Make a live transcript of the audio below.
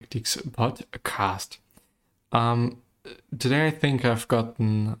Analytics podcast. Today I think I've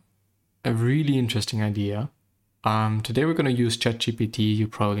gotten a really interesting idea. Today we're going to use ChatGPT. You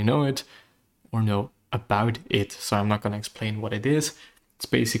probably know it or know about it, so I'm not going to explain what it is. It's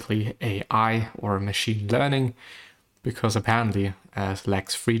basically AI or machine learning, because apparently, as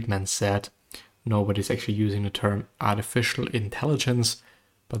Lex Fridman said, nobody's actually using the term artificial intelligence,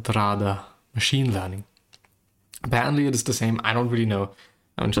 but rather machine learning. Apparently it is the same. I don't really know.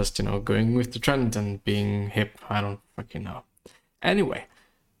 I'm just, going with the trend and being hip. I don't fucking know. Anyway,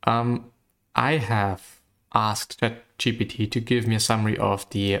 I have asked ChatGPT to give me a summary of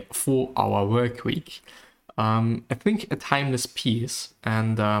the 4-hour work week. I think a timeless piece.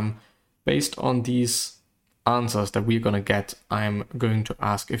 And based on these answers that we're going to get, I'm going to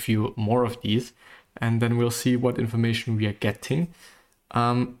ask a few more of these, and then we'll see what information we are getting.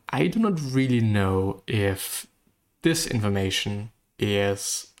 I do not really know if this information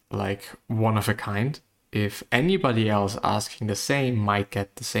is like one of a kind. If anybody else asking the same might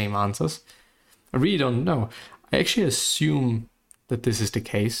get the same answers. I really don't know. I actually assume that this is the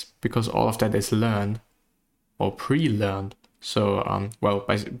case because all of that is learned or pre-learned. So,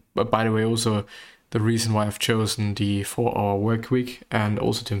 by the way, also the reason why I've chosen the 4-hour work week and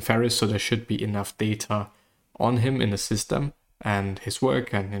also Tim Ferriss, so there should be enough data on him in the system and his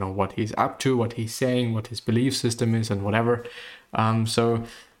work and what he's up to, what he's saying, what his belief system is and whatever. I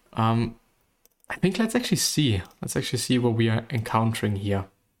think let's actually see what we are encountering here.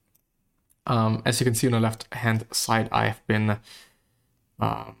 As you can see on the left hand side, I've been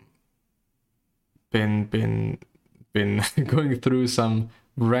going through some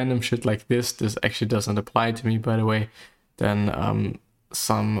random shit like this. This actually doesn't apply to me, by the way. Then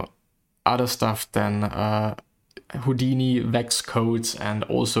some other stuff than Houdini Vex codes and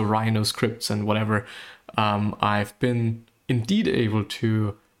also Rhino scripts and whatever. I've been indeed able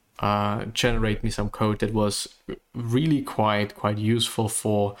to generate me some code that was really quite useful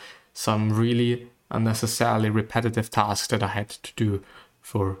for some really unnecessarily repetitive tasks that I had to do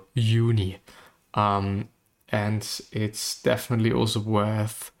for uni. And it's definitely also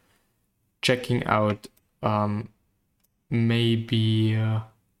worth checking out maybe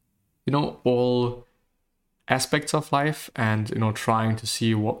all aspects of life and trying to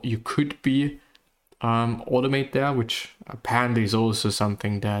see what you could be automate there, which apparently is also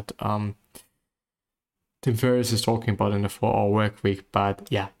something that Tim Ferriss is talking about in the 4-hour work week. But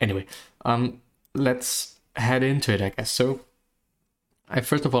yeah, anyway, let's head into it, I guess. So I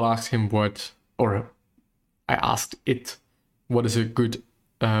first of all asked him what is a good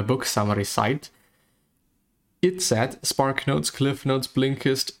book summary site. It said SparkNotes, CliffNotes,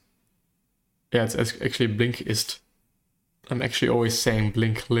 Blinkist. Yeah, it's actually Blinkist. I'm actually always saying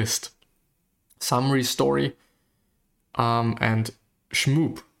Blinkist. Summary Story, and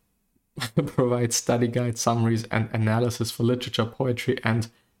Shmoop provides study guide summaries and analysis for literature, poetry, and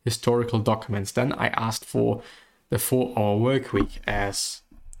historical documents. Then I asked for the 4-hour work week as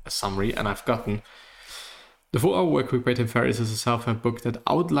a summary, and I've gotten the 4-hour work week by Tim Ferriss is a self-help book that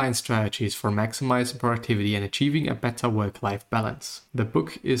outlines strategies for maximizing productivity and achieving a better work-life balance. The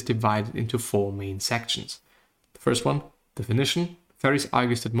book is divided into 4 main sections. The first one, definition. Ferriss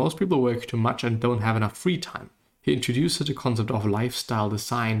argues that most people work too much and don't have enough free time. He introduces the concept of lifestyle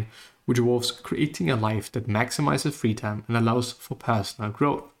design, which involves creating a life that maximizes free time and allows for personal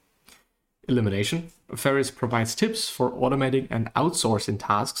growth. Elimination. Ferriss provides tips for automating and outsourcing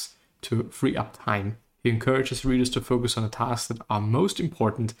tasks to free up time. He encourages readers to focus on the tasks that are most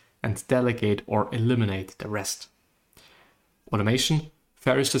important and delegate or eliminate the rest. Automation.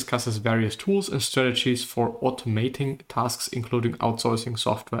 Ferriss discusses various tools and strategies for automating tasks, including outsourcing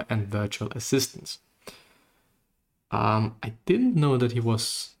software and virtual assistants. I didn't know that he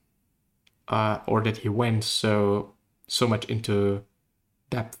was, or that he went so much into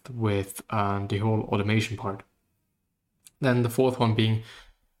depth with the whole automation part. Then the fourth one being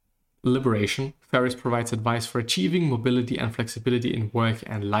liberation. Ferriss provides advice for achieving mobility and flexibility in work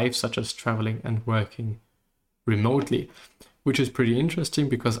and life, such as traveling and working remotely, which is pretty interesting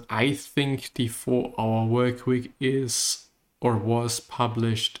because I think the 4-hour work week is or was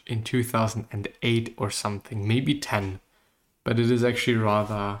published in 2008 or something, maybe 10, but it is actually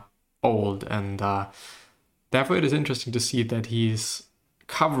rather old, and therefore it is interesting to see that he's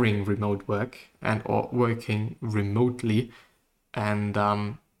covering remote work and or working remotely, and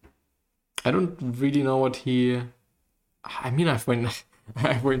I don't really know what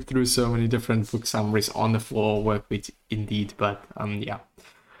I went through so many different book summaries on the 4-hour work week indeed, but yeah.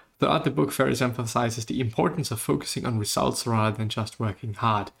 Throughout the book, Ferriss emphasizes the importance of focusing on results rather than just working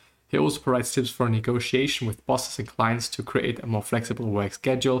hard. He also provides tips for negotiation with bosses and clients to create a more flexible work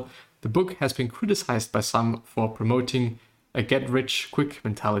schedule. The book has been criticized by some for promoting a get-rich-quick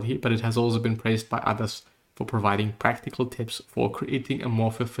mentality, but it has also been praised by others for providing practical tips for creating a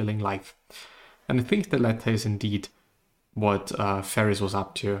more fulfilling life. And I think the latter is indeed what Ferriss was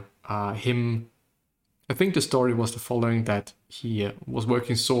up to. I think the story was the following, that he was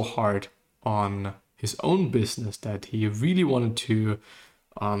working so hard on his own business that he really wanted to,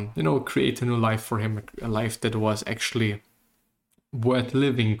 create a new life for him, a life that was actually worth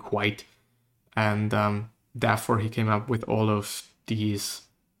living quite. And therefore he came up with all of these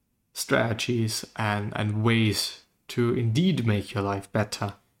strategies and ways to indeed make your life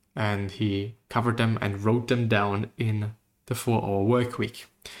better. And he covered them and wrote them down in the 4-Hour Workweek,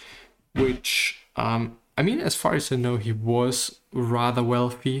 which, as far as I know, he was rather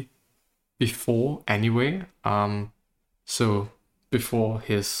wealthy before anyway. So before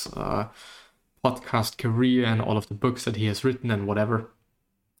his podcast career and all of the books that he has written and whatever.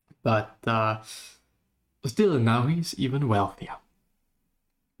 But still, now he's even wealthier.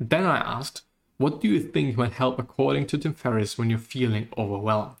 Then I asked, what do you think might help according to Tim Ferriss when you're feeling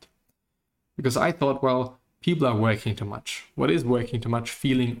overwhelmed? Because I thought, well, people are working too much. What is working too much?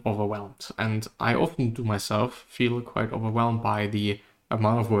 Feeling overwhelmed. And I often do myself feel quite overwhelmed by the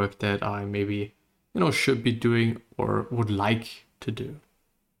amount of work that I maybe, should be doing or would like to do.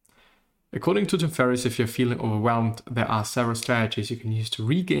 According to Tim Ferriss, if you're feeling overwhelmed, there are several strategies you can use to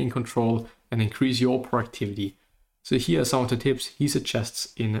regain control and increase your productivity. So here are some of the tips he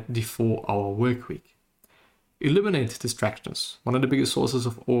suggests in the 4-Hour Workweek. Eliminate distractions. One of the biggest sources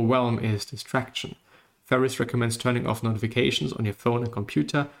of overwhelm is distraction. Ferriss recommends turning off notifications on your phone and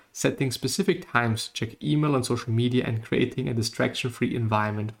computer, setting specific times to check email and social media, and creating a distraction-free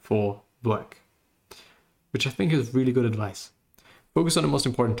environment for work, which I think is really good advice. Focus on the most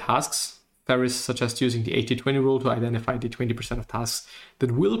important tasks. Ferriss suggests using the 80-20 rule to identify the 20% of tasks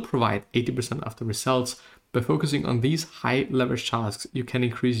that will provide 80% of the results. By focusing on these high leverage tasks, you can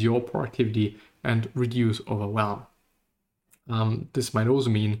increase your productivity and reduce overwhelm. This might also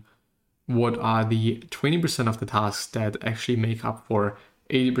mean, what are the 20% of the tasks that actually make up for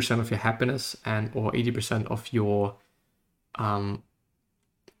 80% of your happiness or 80% of your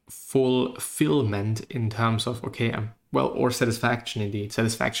fulfillment in terms of, or satisfaction indeed,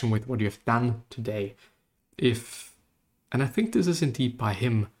 satisfaction with what you have done today. And I think this is indeed by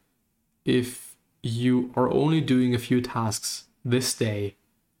him, if you are only doing a few tasks this day,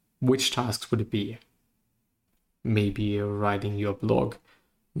 which tasks would it be? Maybe writing your blog,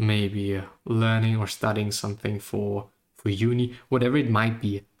 maybe learning or studying something for uni, whatever it might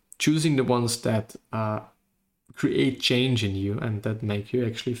be. Choosing the ones that create change in you and that make you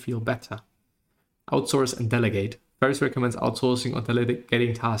actually feel better. Outsource and delegate. Ferriss recommends outsourcing or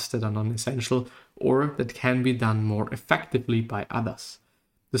delegating tasks that are non-essential or that can be done more effectively by others.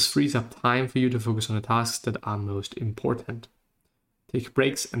 This frees up time for you to focus on the tasks that are most important. Take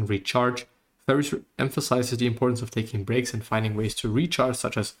breaks and recharge. Ferriss emphasizes the importance of taking breaks and finding ways to recharge,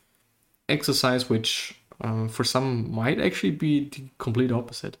 such as exercise, which for some might actually be the complete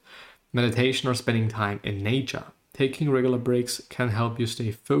opposite. Meditation or spending time in nature. Taking regular breaks can help you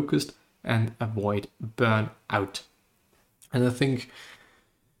stay focused and avoid burnout. And I think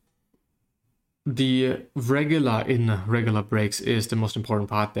the regular breaks is the most important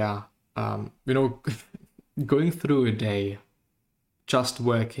part there. Going through a day just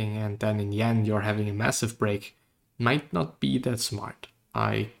working and then in the end you're having a massive break might not be that smart.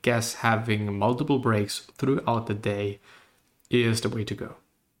 I guess having multiple breaks throughout the day is the way to go.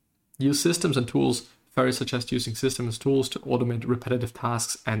 Use systems and tools. Ferriss suggests using systems and tools to automate repetitive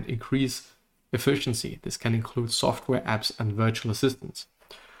tasks and increase efficiency. This can include software, apps, and virtual assistants.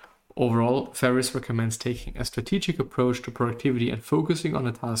 Overall, Ferriss recommends taking a strategic approach to productivity and focusing on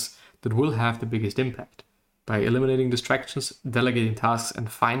the tasks that will have the biggest impact. By eliminating distractions, delegating tasks,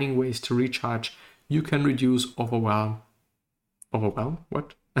 and finding ways to recharge, you can reduce overwhelm,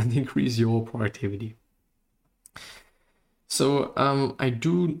 and increase your productivity. So I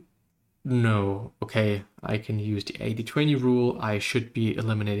do know, I can use the 80-20 rule. I should be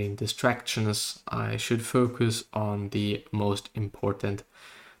eliminating distractions. I should focus on the most important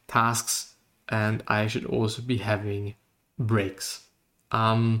tasks, and I should also be having breaks.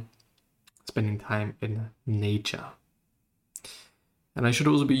 Spending time in nature. And I should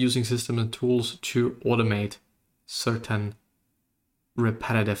also be using systems and tools to automate certain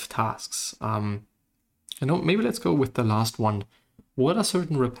repetitive tasks. Maybe let's go with the last one. What are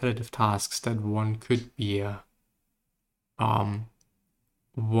certain repetitive tasks that one could be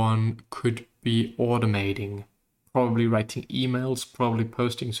automating probably writing emails, probably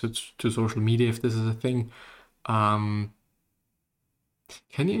posting to social media if this is a thing. Can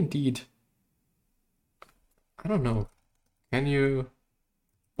you indeed, I don't know, can you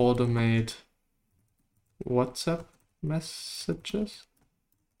automate WhatsApp messages?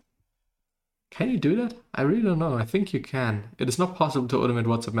 Can you do that? I really don't know. I think you can. It is not possible to automate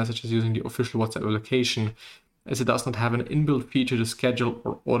WhatsApp messages using the official WhatsApp application, as it does not have an inbuilt feature to schedule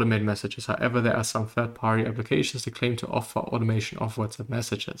or automate messages. However, there are some third-party applications that claim to offer automation of WhatsApp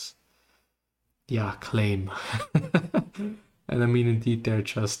messages. Yeah, claim. And I mean, indeed, they're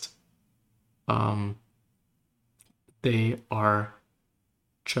just, they are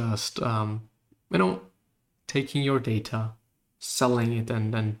just, taking your data, selling it,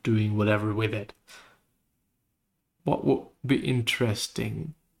 and then doing whatever with it. What would be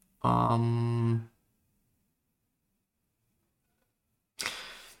interesting?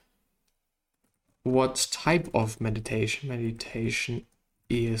 What type of meditation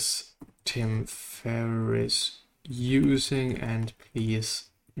is Tim Ferriss using, and please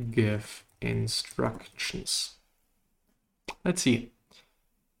give instructions. Let's see.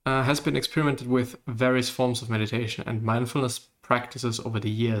 Has been experimented with various forms of meditation and mindfulness practices over the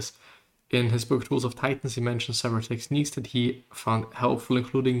years. In his book Tools of Titans, he mentions several techniques that he found helpful,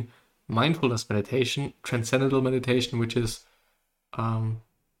 including mindfulness meditation, transcendental meditation, which is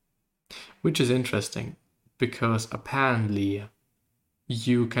interesting because apparently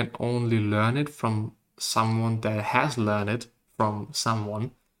you can only learn it from someone that has learned it from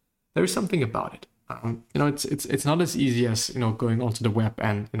someone. There is something about it. It's not as easy as going onto the web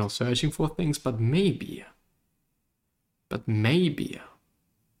and searching for things, but maybe.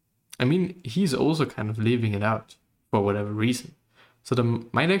 I mean, he's also kind of leaving it out for whatever reason. So there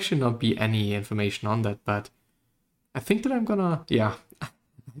might actually not be any information on that, but I think that I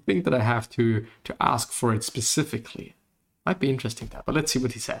think that I have to ask for it specifically. Might be interesting that, but let's see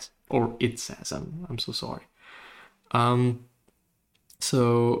what he says, or it says. I'm so sorry. And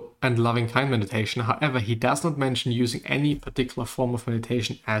loving kind meditation. However, he does not mention using any particular form of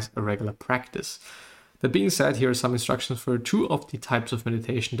meditation as a regular practice. That being said, here are some instructions for 2 of the types of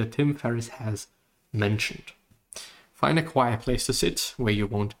meditation that Tim Ferriss has mentioned. Find a quiet place to sit where you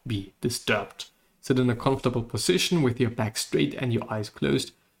won't be disturbed. Sit in a comfortable position with your back straight and your eyes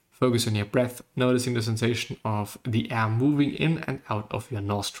closed. Focus on your breath, noticing the sensation of the air moving in and out of your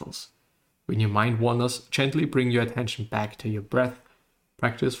nostrils. When your mind wanders, gently bring your attention back to your breath.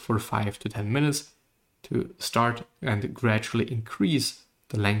 Practice for 5 to 10 minutes to start and gradually increase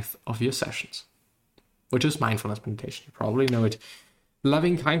the length of your sessions, which is mindfulness meditation. You probably know it.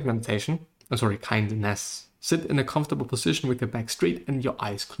 Loving kind meditation, kindness. Sit in a comfortable position with your back straight and your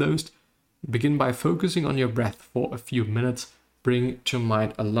eyes closed. Begin by focusing on your breath for a few minutes. Bring to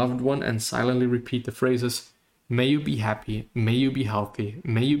mind a loved one and silently repeat the phrases, may you be happy, may you be healthy,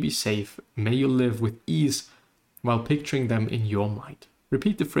 may you be safe, may you live with ease, while picturing them in your mind.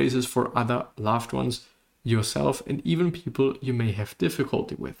 Repeat the phrases for other loved ones, yourself, and even people you may have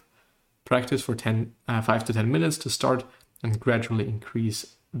difficulty with. Practice for 5 to 10 minutes to start and gradually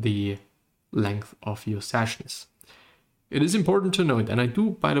increase the length of your sessions. It is important to note, and I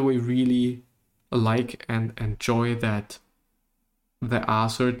do, by the way, really like and enjoy that there are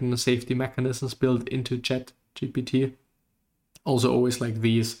certain safety mechanisms built into ChatGPT. Also always like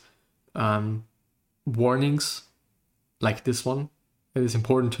these warnings, like this one. It is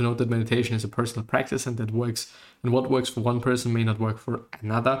important to note that meditation is a personal practice and what works for one person may not work for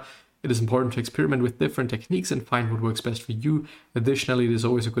another. It is important to experiment with different techniques and find what works best for you. Additionally, it is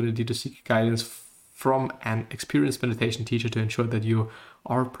always a good idea to seek guidance from an experienced meditation teacher to ensure that you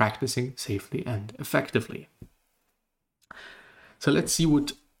are practicing safely and effectively. So let's see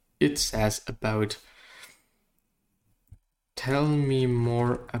what it says about. Tell me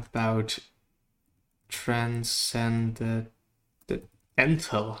more about transcendental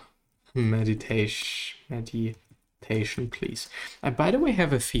meditation, please. I, by the way,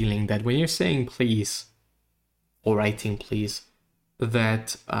 have a feeling that when you're saying please or writing please,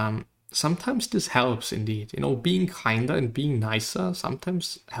 that sometimes this helps indeed. Being kinder and being nicer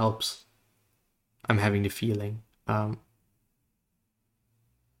sometimes helps. I'm having the feeling.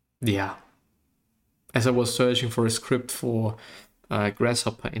 Yeah. As I was searching for a script for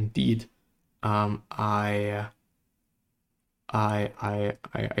Grasshopper, indeed, I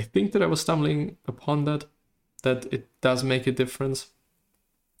think that I was stumbling upon that it does make a difference.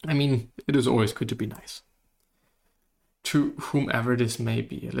 I mean, it is always good to be nice to whomever this may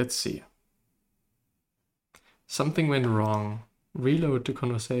be. Let's see. Something went wrong. Reload the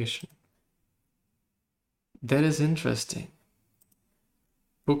conversation. That is interesting.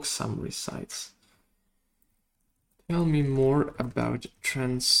 Book summary sites. Tell me more about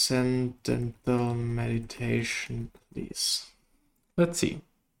transcendental meditation, please. Let's see.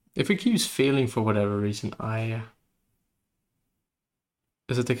 If it keeps failing for whatever reason,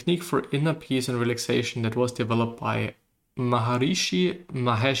 is a technique for inner peace and relaxation that was developed by Maharishi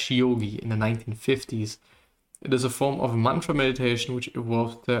Mahesh Yogi in the 1950s. It is a form of mantra meditation which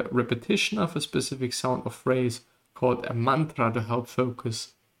involves the repetition of a specific sound or phrase called a mantra to help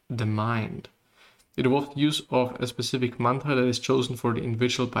focus the mind. It involves the use of a specific mantra that is chosen for the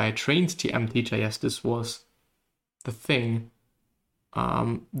individual by a trained TM teacher. Yes, this was the thing.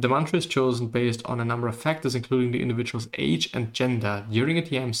 The mantra is chosen based on a number of factors, including the individual's age and gender. During a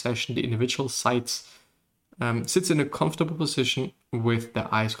TM session, the individual sits in a comfortable position with the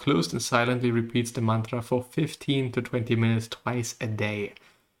eyes closed and silently repeats the mantra for 15 to 20 minutes twice a day.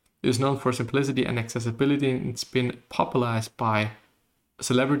 It is known for simplicity and accessibility, and it's been popularized by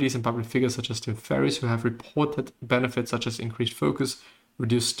celebrities and public figures such as Tim Ferriss, who have reported benefits such as increased focus,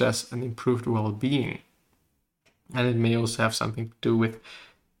 reduced stress, and improved well-being. And it may also have something to do with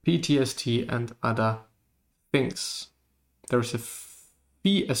PTSD and other things. There's a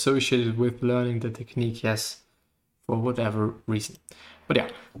fee associated with learning the technique, yes, for whatever reason. But yeah,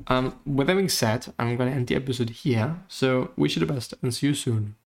 with that being said, I'm going to end the episode here. So wish you the best and see you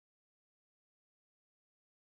soon.